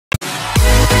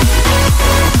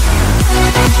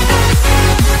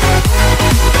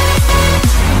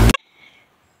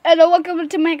Hello, welcome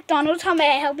to McDonald's. How may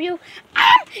I help you?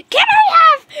 Can I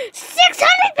have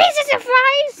 600 pieces of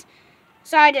fries?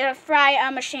 Sorry, the fry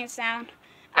machine sound.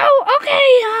 Oh,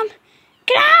 okay.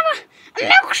 Can I have a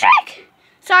milkshake?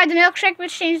 Sorry, the milkshake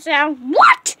machine sound.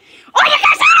 What? Oh, you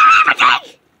guys have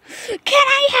everything. Can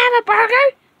I have a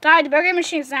burger? Sorry, the burger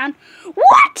machine sound.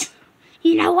 What?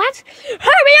 You know what?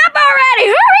 Hurry up already!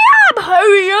 Hurry up!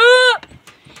 Hurry up!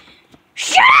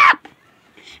 Shut up!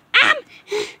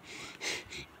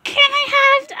 Can I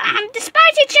have the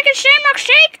spicy chicken shamrock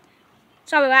shake?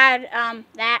 Sorry about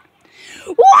that.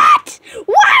 What?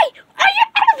 Why are you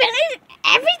elevating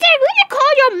everything? Will you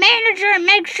call your manager and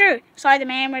make sure? Sorry, the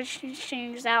manager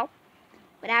changes out.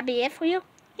 Would that be it for you?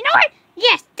 You know what?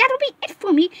 Yes, that'll be it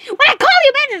for me. When I call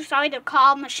your manager, sorry, the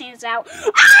call machine's out.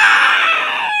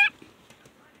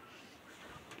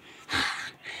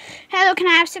 Hello, can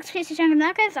I have 6 pieces of chicken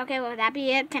nuggets? Okay, well, would that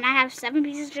be it? Can I have 7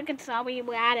 pieces of chicken? Sorry,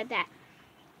 we added that.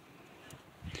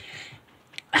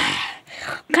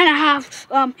 Can I have,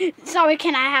 sorry,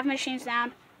 can I have machines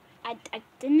down? I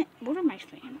didn't order my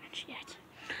sandwich yet.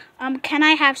 Can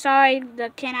I have,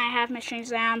 can I have machines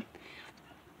down?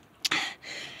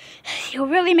 You're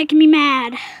really making me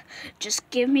mad. Just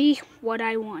give me what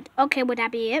I want. Okay, would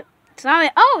that be it? Sorry.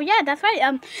 Oh, yeah, that's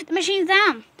right. The machine's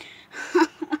down.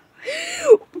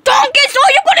 Don't get so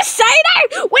you're gonna say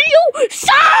that when you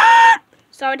stop!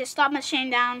 Sorry, to stop machine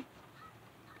down.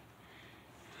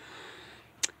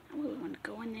 I really want to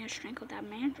go in there and strangle that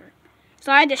manager.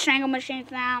 Sorry, the strangle machine's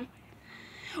down.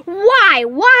 Why?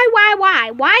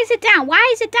 Why is it down? Why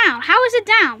is it down? How is it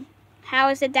down? How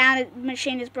is it down? The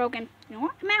machine is broken. You know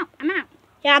what? I'm out.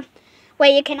 Yeah.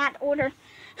 Wait, you cannot order.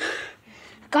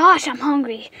 Gosh, I'm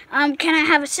hungry. Can I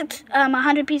have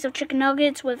 100 pieces of chicken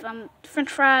nuggets with French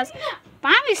fries?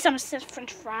 Finally, some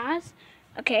French fries.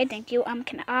 Okay, thank you.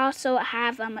 Can I also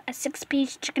have a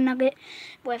 6-piece chicken nugget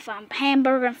with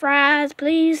hamburger and fries,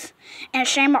 please, and a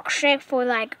shamrock shake for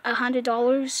like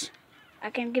 $100? I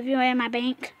can give you it in my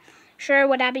bank. Sure,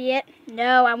 would that be it?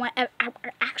 No, I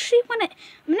actually want to.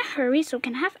 I'm gonna hurry, so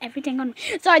can I have everything on?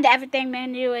 Sorry, the everything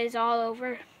menu is all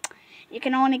over. You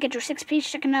can only get your 6-piece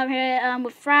chicken nugget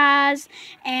with fries,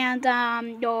 and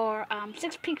your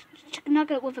 6-piece chicken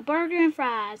nugget with a burger and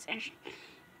fries, and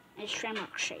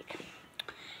shamrock shake.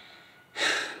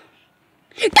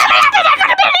 Everything on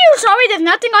the menu! Sorry, there's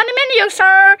nothing on the menu,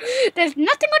 sir. There's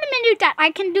nothing on the menu that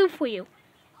I can do for you.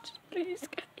 Just please,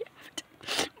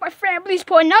 my family's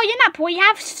poor. No, you're not poor. You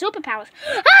have superpowers.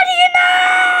 How do you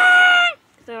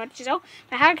know? So,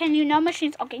 how can you know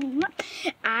machines? Okay,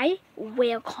 I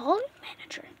will call the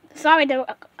manager. Sorry, the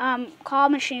call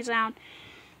machine's down.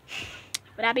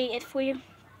 Would that be it for you?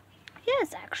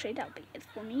 Yes, actually, that would be it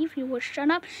for me if you would shut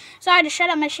up. Sorry, the shut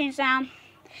up machine's down.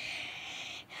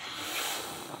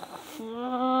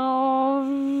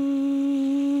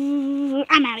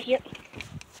 I'm out of here.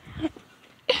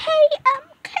 Hey,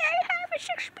 can I have a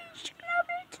 6-piece chicken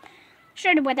nugget?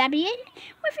 Sure, would that be it?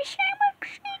 With a sandwich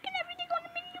shake and everything on the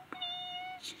menu,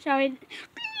 please. Sorry.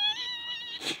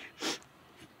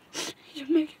 Please. You're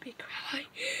making me cry.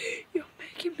 You're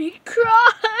making me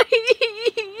cry.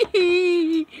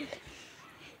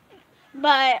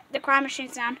 But the cry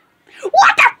machine's down.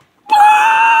 What the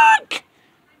fuck?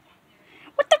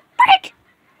 What the frick?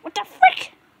 What the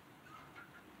frick?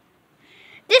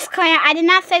 Disclaimer, I did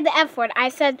not say the F word. I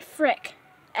said frick.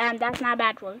 And that's not a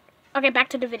bad word. Okay, back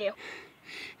to the video.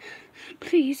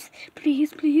 Please,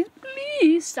 please, please,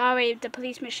 please. Sorry, the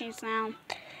police machine's down.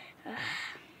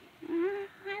 I'm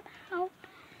out.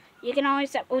 You can always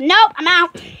say, oh, nope, I'm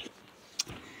out.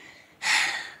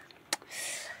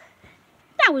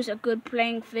 That was a good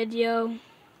prank video.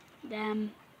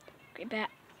 Damn.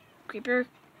 Creeper.